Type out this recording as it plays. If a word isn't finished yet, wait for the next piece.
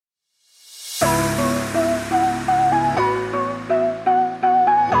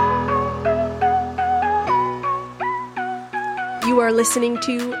are listening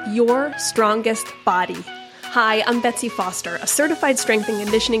to Your Strongest Body. Hi, I'm Betsy Foster, a certified strength and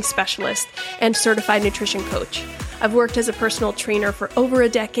conditioning specialist and certified nutrition coach. I've worked as a personal trainer for over a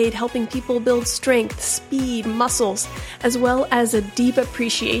decade, helping people build strength, speed, muscles, as well as a deep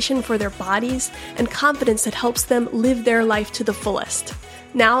appreciation for their bodies and confidence that helps them live their life to the fullest.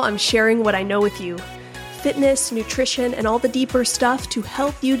 Now I'm sharing what I know with you. Fitness, nutrition, and all the deeper stuff to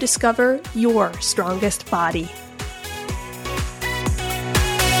help you discover your strongest body.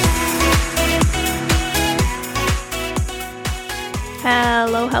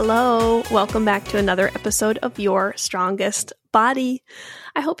 Hello. Welcome back to another episode of Your Strongest Body.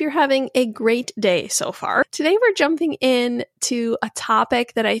 I hope you're having a great day so far. Today we're jumping into a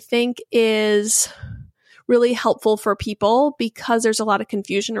topic that I think is really helpful for people because there's a lot of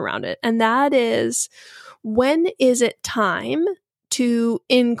confusion around it. And that is, when is it time to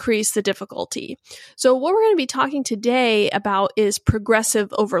increase the difficulty? So what we're going to be talking today about is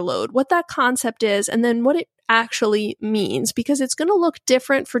progressive overload, what that concept is, and then what it actually means, because it's going to look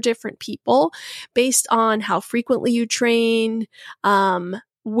different for different people based on how frequently you train,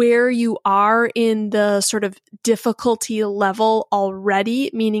 where you are in the sort of difficulty level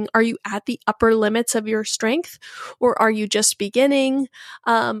already, meaning are you at the upper limits of your strength or are you just beginning?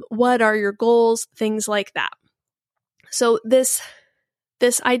 What are your goals? Things like that. So this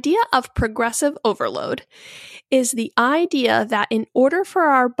idea of progressive overload is the idea that in order for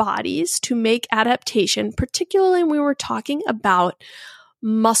our bodies to make adaptation, particularly when we were talking about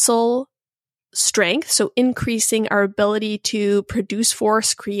muscle strength, so increasing our ability to produce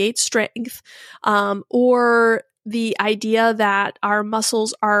force, create strength, or the idea that our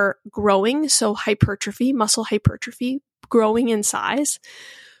muscles are growing, so hypertrophy, muscle hypertrophy, growing in size,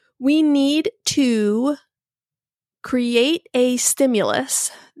 we need to create a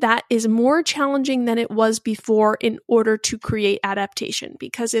stimulus that is more challenging than it was before in order to create adaptation.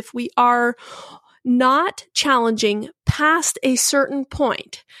 Because if we are not challenging past a certain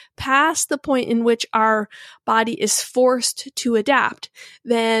point, past the point in which our body is forced to adapt,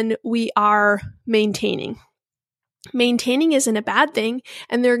 then we are maintaining. Maintaining isn't a bad thing,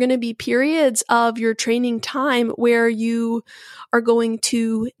 and there are going to be periods of your training time where you are going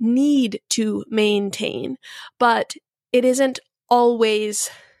to need to maintain, but it isn't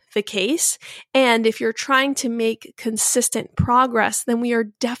always the case. And if you're trying to make consistent progress, then we are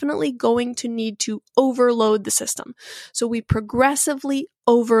definitely going to need to overload the system. So we progressively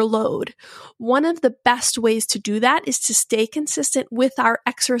overload. One of the best ways to do that is to stay consistent with our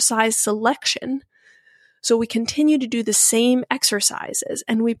exercise selection. So we continue to do the same exercises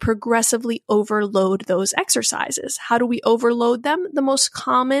and we progressively overload those exercises. How do we overload them? The most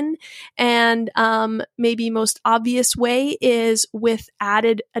common and maybe most obvious way is with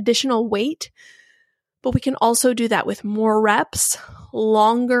added additional weight. But we can also do that with more reps,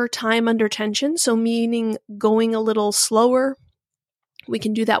 longer time under tension, so meaning going a little slower. We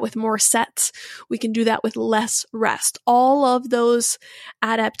can do that with more sets. We can do that with less rest. All of those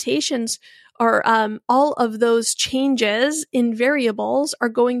adaptations or all of those changes in variables are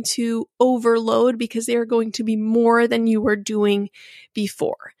going to overload because they are going to be more than you were doing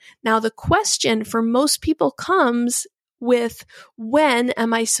before. Now, the question for most people comes with, when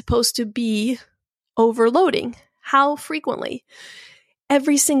am I supposed to be overloading? How frequently?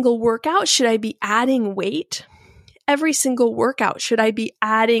 Every single workout, should I be adding weight? Every single workout, should I be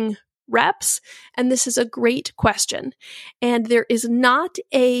adding reps? And this is a great question. And there is not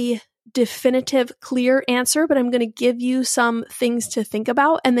a definitive, clear answer, but I'm going to give you some things to think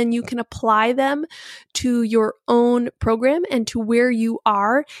about, and then you can apply them to your own program and to where you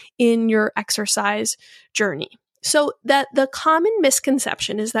are in your exercise journey. So that the common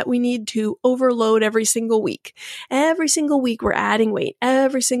misconception is that we need to overload every single week. Every single week we're adding weight.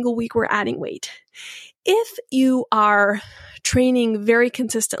 Every single week we're adding weight. If you are training very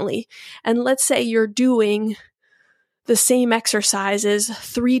consistently, and let's say you're doing the same exercises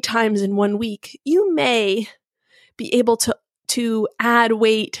 3 times in 1 week, you may be able to add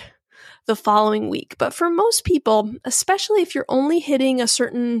weight the following week. But for most people, especially if you're only hitting a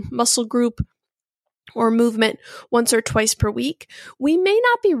certain muscle group or movement once or twice per week, we may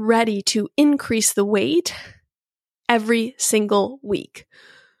not be ready to increase the weight every single week.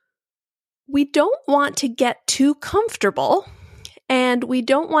 We don't want to get too comfortable, and we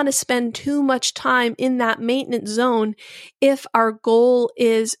don't want to spend too much time in that maintenance zone if our goal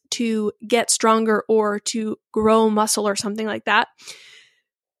is to get stronger or to grow muscle or something like that.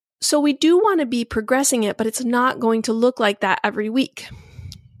 So we do want to be progressing it, but it's not going to look like that every week.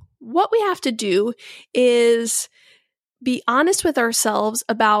 What we have to do is be honest with ourselves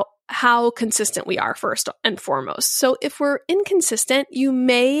about how consistent we are first and foremost. So if we're inconsistent, you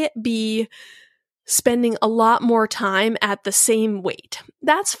may be spending a lot more time at the same weight.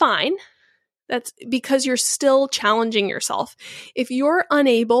 That's fine. That's because you're still challenging yourself. If you're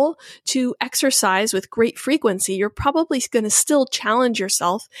unable to exercise with great frequency, you're probably going to still challenge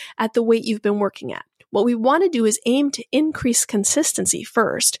yourself at the weight you've been working at. What we want to do is aim to increase consistency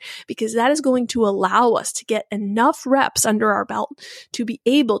first, because that is going to allow us to get enough reps under our belt to be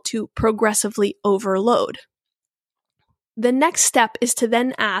able to progressively overload. The next step is to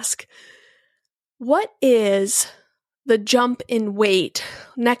then ask, what is the jump in weight,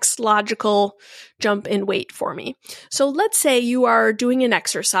 next logical jump in weight for me? So let's say you are doing an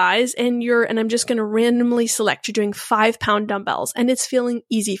exercise and I'm just going to randomly select, you're doing 5-pound dumbbells and it's feeling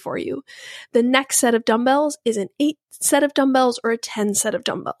easy for you. The next set of dumbbells is an 8 set of dumbbells or a 10 set of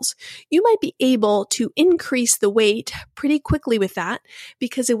dumbbells. You might be able to increase the weight pretty quickly with that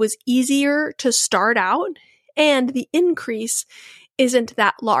because it was easier to start out and the increase isn't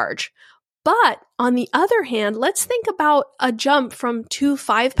that large. But on the other hand, let's think about a jump from 2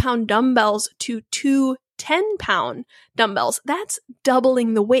 5-pound dumbbells to 2 10-pound dumbbells. That's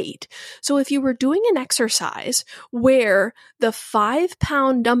doubling the weight. So if you were doing an exercise where the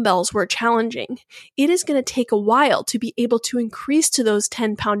 5-pound dumbbells were challenging, it is going to take a while to be able to increase to those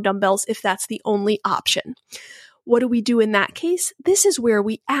 10-pound dumbbells if that's the only option. What do we do in that case? This is where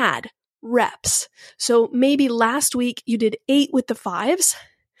we add reps. So maybe last week you did 8 with the 5s.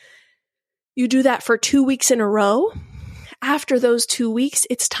 You do that for 2 weeks in a row. After those 2 weeks,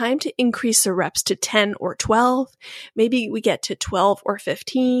 it's time to increase the reps to 10 or 12. Maybe we get to 12 or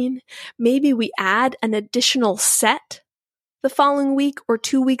 15. Maybe we add an additional set the following week, or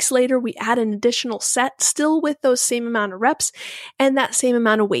 2 weeks later, we add an additional set, still with those same amount of reps and that same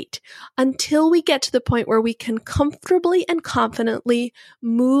amount of weight, until we get to the point where we can comfortably and confidently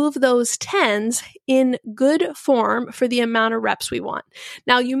move those 10s in good form for the amount of reps we want.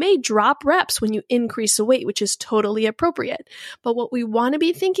 Now, you may drop reps when you increase the weight, which is totally appropriate. But what we want to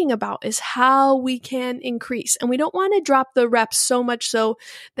be thinking about is how we can increase. And we don't want to drop the reps so much so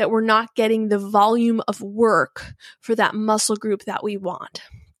that we're not getting the volume of work for that muscle group that we want.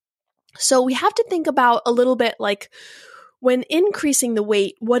 So we have to think about a little bit like, when increasing the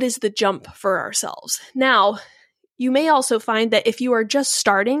weight, what is the jump for ourselves? Now, you may also find that if you are just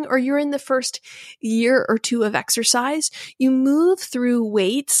starting or you're in the first year or two of exercise, you move through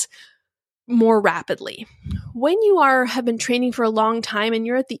weights more rapidly. When you have been training for a long time and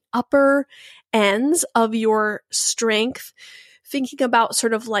you're at the upper ends of your strength, thinking about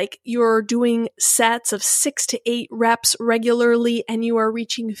sort of like you're doing sets of 6 to 8 reps regularly and you are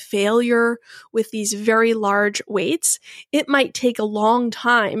reaching failure with these very large weights, it might take a long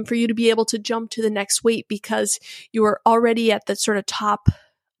time for you to be able to jump to the next weight because you are already at the sort of top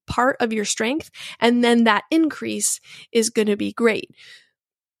part of your strength, and then that increase is going to be great.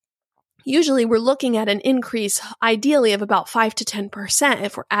 Usually we're looking at an increase ideally of about 5 to 10%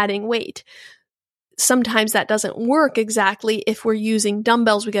 if we're adding weight. Sometimes that doesn't work exactly. If we're using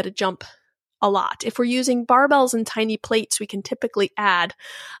dumbbells, we got to jump a lot. If we're using barbells and tiny plates, we can typically add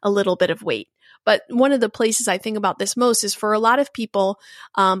a little bit of weight. But one of the places I think about this most is for a lot of people,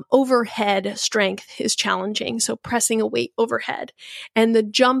 overhead strength is challenging. So pressing a weight overhead, and the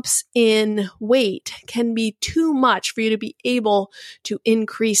jumps in weight can be too much for you to be able to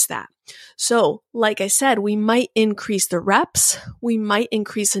increase that. So, like I said, we might increase the reps, we might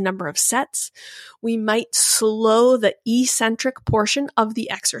increase the number of sets, we might slow the eccentric portion of the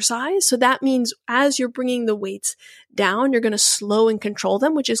exercise. So that means as you're bringing the weights down, you're going to slow and control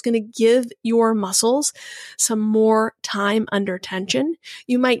them, which is going to give your muscles some more time under tension.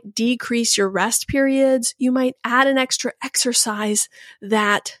 You might decrease your rest periods. You might add an extra exercise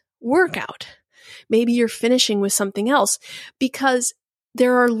that workout. Maybe you're finishing with something else, because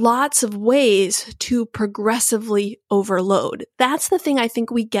there are lots of ways to progressively overload. That's the thing I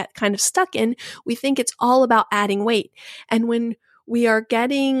think we get kind of stuck in. We think it's all about adding weight. And when we are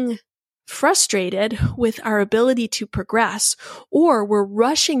getting frustrated with our ability to progress, or we're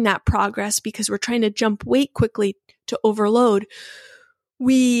rushing that progress because we're trying to jump weight quickly to overload,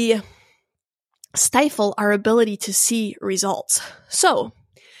 we stifle our ability to see results. So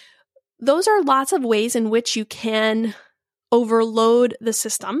those are lots of ways in which you can overload the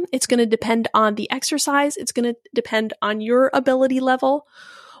system. It's going to depend on the exercise. It's going to depend on your ability level.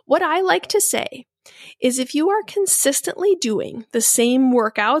 What I like to say is, if you are consistently doing the same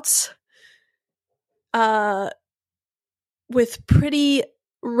workouts with pretty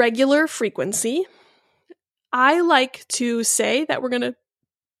regular frequency, I like to say that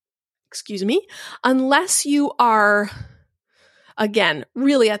unless you are again,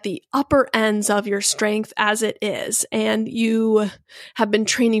 really at the upper ends of your strength as it is, and you have been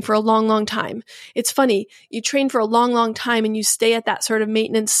training for a long, long time. It's funny, you train for a long, long time and you stay at that sort of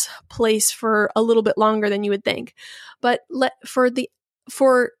maintenance place for a little bit longer than you would think. But for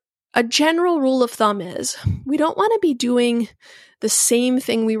a general rule of thumb is we don't want to be doing the same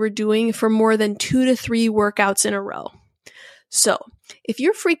thing we were doing for more than 2 to 3 workouts in a row. So if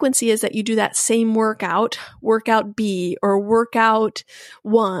your frequency is that you do that same workout B or workout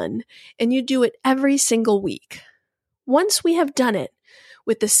 1, and you do it every single week, once we have done it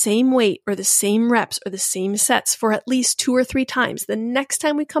with the same weight or the same reps or the same sets for at least 2 or 3 times, the next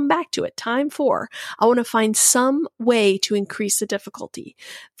time we come back to it, time 4, I want to find some way to increase the difficulty.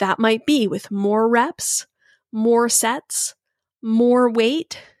 That might be with more reps, more sets, more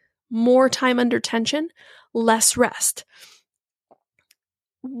weight, more time under tension, less rest.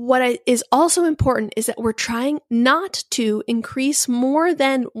 What is also important is that we're trying not to increase more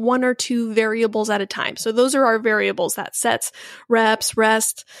than 1 or 2 variables at a time. So those are our variables: that sets, reps,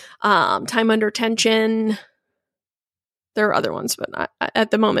 rest, time under tension. There are other ones, but at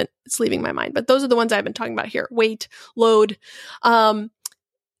the moment it's leaving my mind. But those are the ones I've been talking about here: weight, load.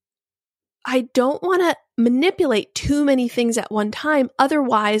 I don't want to manipulate too many things at one time.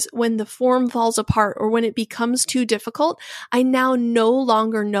 Otherwise, when the form falls apart or when it becomes too difficult, I now no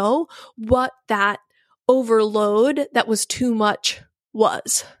longer know what that overload that was too much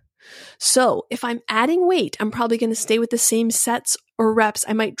was. So if I'm adding weight, I'm probably going to stay with the same sets or reps.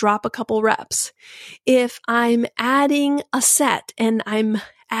 I might drop a couple reps. If I'm adding a set and I'm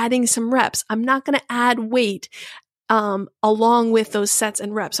adding some reps, I'm not going to add weight along with those sets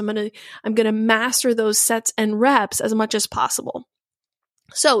and reps. I'm going to master those sets and reps as much as possible.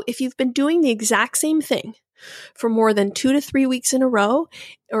 So if you've been doing the exact same thing for more than 2 to 3 weeks in a row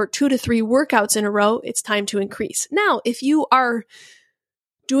or 2 to 3 workouts in a row, it's time to increase. Now, if you are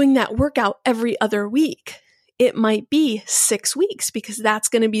doing that workout every other week, it might be 6 weeks, because that's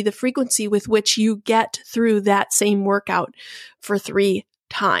going to be the frequency with which you get through that same workout for 3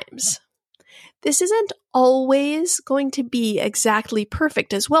 times. This isn't always going to be exactly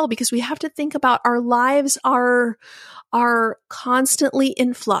perfect as well, because we have to think about our lives are constantly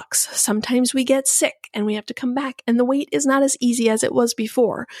in flux. Sometimes we get sick and we have to come back and the weight is not as easy as it was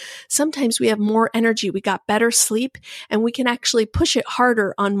before. Sometimes we have more energy, we got better sleep, and we can actually push it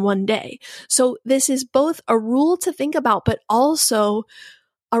harder on one day. So this is both a rule to think about, but also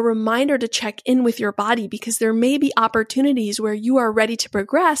a reminder to check in with your body, because there may be opportunities where you are ready to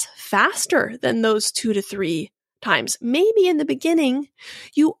progress faster than those 2 to 3 times. Maybe in the beginning,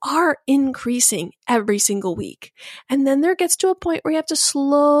 you are increasing every single week. And then there gets to a point where you have to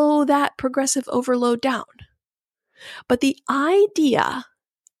slow that progressive overload down. But the idea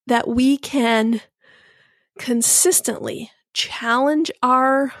that we can consistently challenge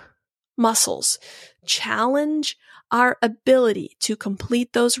our muscles, challenge our ability to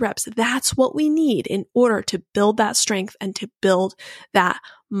complete those reps, that's what we need in order to build that strength and to build that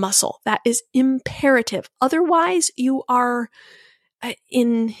muscle. That is imperative. Otherwise, you are,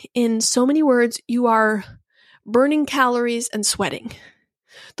 in so many words, you are burning calories and sweating.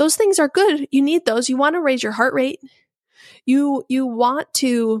 Those things are good. You need those. You want to raise your heart rate. You want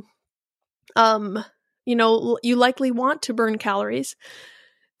to, you likely want to burn calories.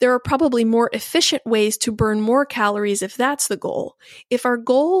 There are probably more efficient ways to burn more calories if that's the goal. If our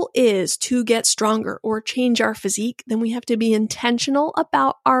goal is to get stronger or change our physique, then we have to be intentional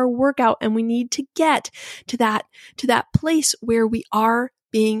about our workout, and we need to get to that place where we are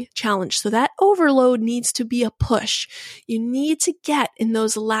being challenged. So that overload needs to be a push. You need to get in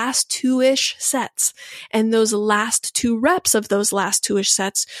those last 2-ish sets and those last 2 reps of those last 2-ish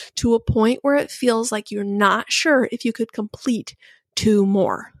sets to a point where it feels like you're not sure if you could complete 2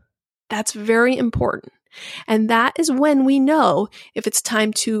 more. That's very important. And that is when we know if it's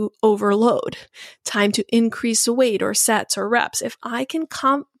time to overload, time to increase the weight or sets or reps. If I can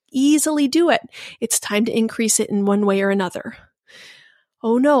easily do it, it's time to increase it in one way or another.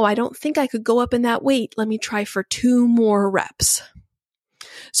 Oh no, I don't think I could go up in that weight. Let me try for 2 more reps.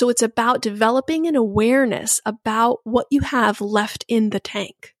 So it's about developing an awareness about what you have left in the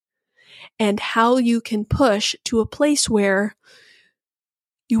tank and how you can push to a place where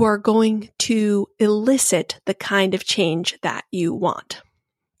you are going to elicit the kind of change that you want.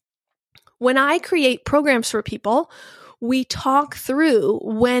 When I create programs for people, we talk through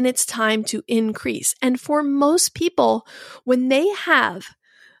when it's time to increase. And for most people, when they have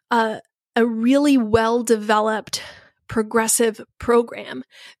a really well-developed progressive program,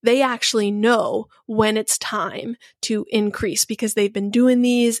 they actually know when it's time to increase because they've been doing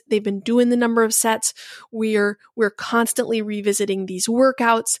the number of sets. We're constantly revisiting these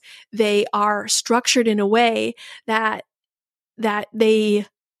workouts. They are structured in a way that they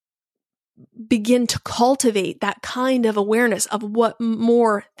begin to cultivate that kind of awareness of what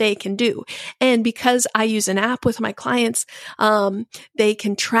more they can do. And because I use an app with my clients, they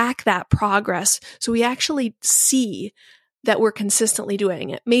can track that progress. So we actually see that we're consistently doing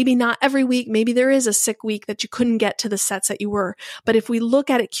it. Maybe not every week. Maybe there is a sick week that you couldn't get to the sets that you were. But if we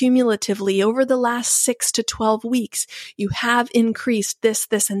look at it cumulatively over the last 6 to 12 weeks, you have increased this,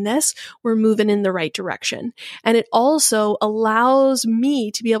 and this. We're moving in the right direction. And it also allows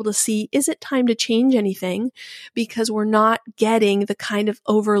me to be able to see, is it time to change anything? Because we're not getting the kind of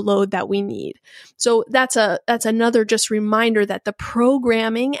overload that we need. So that's another just reminder that the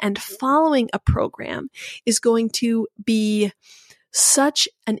programming and following a program is going to be such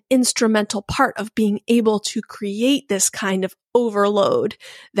an instrumental part of being able to create this kind of overload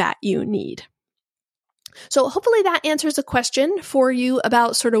that you need. So hopefully that answers a question for you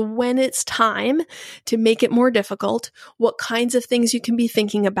about sort of when it's time to make it more difficult, what kinds of things you can be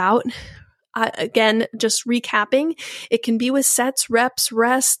thinking about. Again, just recapping, it can be with sets, reps,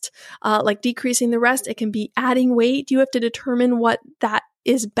 rest, like decreasing the rest. It can be adding weight. You have to determine what that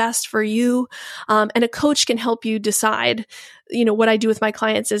is best for you. And a coach can help you decide. What I do with my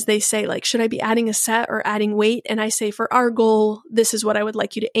clients is they say, like, should I be adding a set or adding weight? And I say, for our goal, this is what I would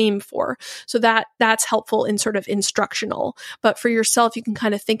like you to aim for. So that's helpful in sort of instructional, but for yourself, you can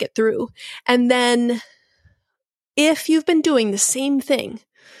kind of think it through. And then if you've been doing the same thing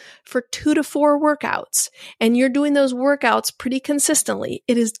for 2 to 4 workouts and you're doing those workouts pretty consistently,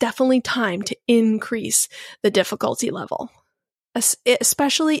 it is definitely time to increase the difficulty level.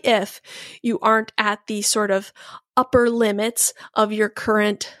 Especially if you aren't at the sort of upper limits of your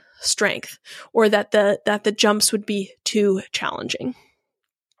current strength, or that the jumps would be too challenging.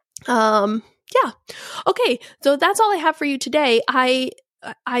 Yeah. Okay. So that's all I have for you today. I'm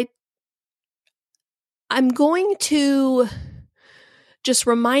going to just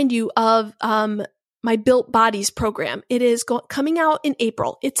remind you of my Built Bodies program. It is coming out in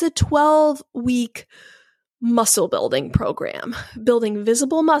April. It's a 12-week muscle building program, building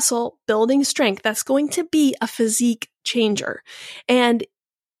visible muscle, building strength. That's going to be a physique changer. And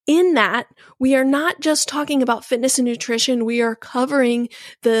in that, we are not just talking about fitness and nutrition. We are covering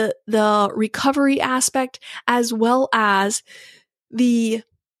the recovery aspect as well as the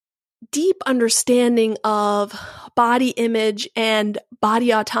deep understanding of body image and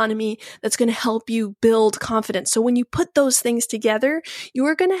body autonomy that's going to help you build confidence. So when you put those things together, you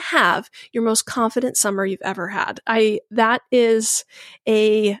are going to have your most confident summer you've ever had. That is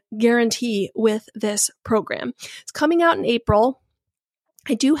a guarantee with this program. It's coming out in April.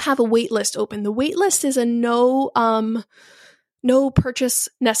 I do have a wait list open. The wait list is a no purchase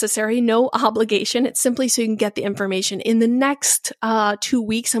necessary, no obligation. It's simply so you can get the information. In the next 2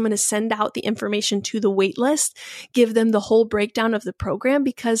 weeks, I'm going to send out the information to the wait list, give them the whole breakdown of the program,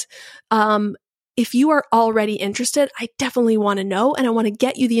 because if you are already interested, I definitely want to know, and I want to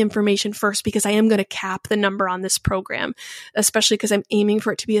get you the information first because I am going to cap the number on this program, especially because I'm aiming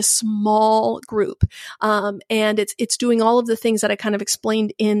for it to be a small group. And it's doing all of the things that I kind of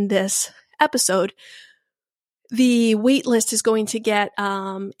explained in this episode. The wait list is going to get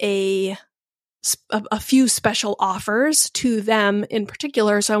a few special offers to them in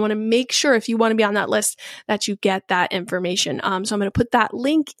particular. So I want to make sure if you want to be on that list that you get that information. So I'm going to put that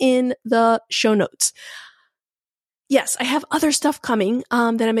link in the show notes. Yes, I have other stuff coming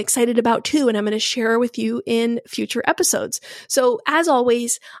that I'm excited about too, and I'm going to share with you in future episodes. So as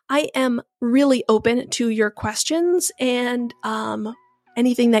always, I am really open to your questions and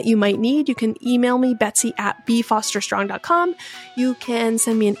anything that you might need. You can email me, Betsy@bfosterstrong.com. You can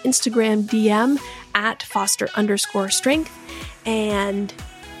send me an Instagram DM @foster_strength. And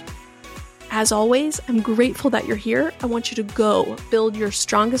as always, I'm grateful that you're here. I want you to go build your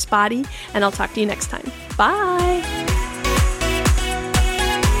strongest body, and I'll talk to you next time. Bye.